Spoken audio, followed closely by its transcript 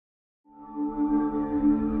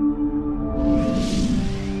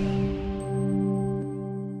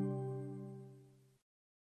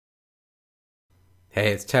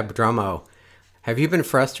Hey, it's Ted Dromo. Have you been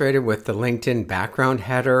frustrated with the LinkedIn background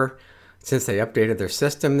header since they updated their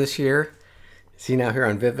system this year? See now here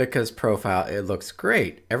on Vivica's profile, it looks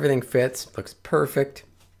great. Everything fits, looks perfect.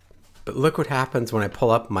 But look what happens when I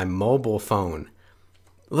pull up my mobile phone.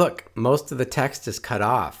 Look, most of the text is cut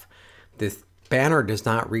off. This banner does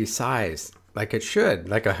not resize like it should,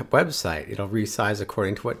 like a website. It'll resize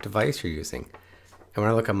according to what device you're using. And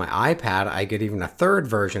when I look on my iPad, I get even a third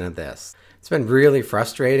version of this. It's been really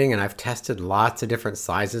frustrating, and I've tested lots of different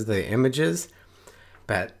sizes of the images,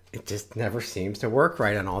 but it just never seems to work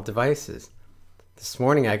right on all devices. This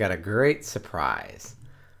morning I got a great surprise.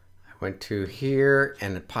 I went to here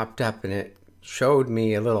and it popped up and it showed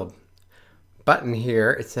me a little button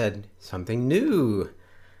here. It said something new.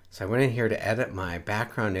 So I went in here to edit my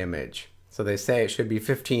background image. So they say it should be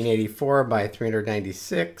 1584 by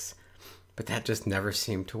 396, but that just never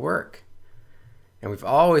seemed to work. And we've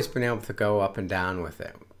always been able to go up and down with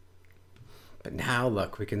it. But now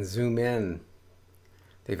look, we can zoom in.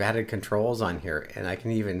 They've added controls on here, and I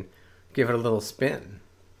can even give it a little spin.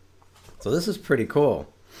 So this is pretty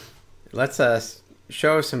cool. It lets us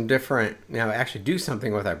show some different, actually do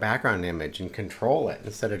something with our background image and control it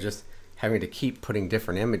instead of just having to keep putting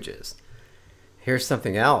different images. Here's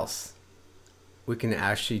something else. We can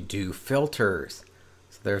actually do filters.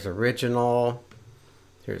 So there's original,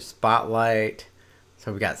 here's spotlight.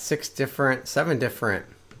 So we got seven different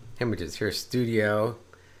images. Here's studio.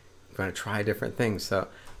 We're going to try different things. So it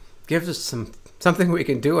gives us something we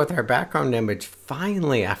can do with our background image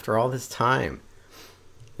finally after all this time.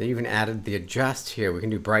 They even added the adjust here. We can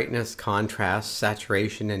do brightness, contrast,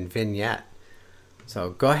 saturation, and vignette. So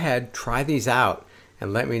go ahead, try these out,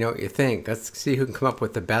 and let me know what you think. Let's see who can come up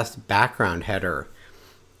with the best background header.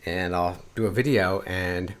 And I'll do a video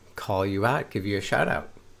and call you out, give you a shout out.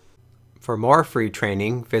 For more free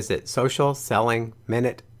training, visit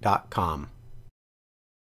socialsellingminute.com.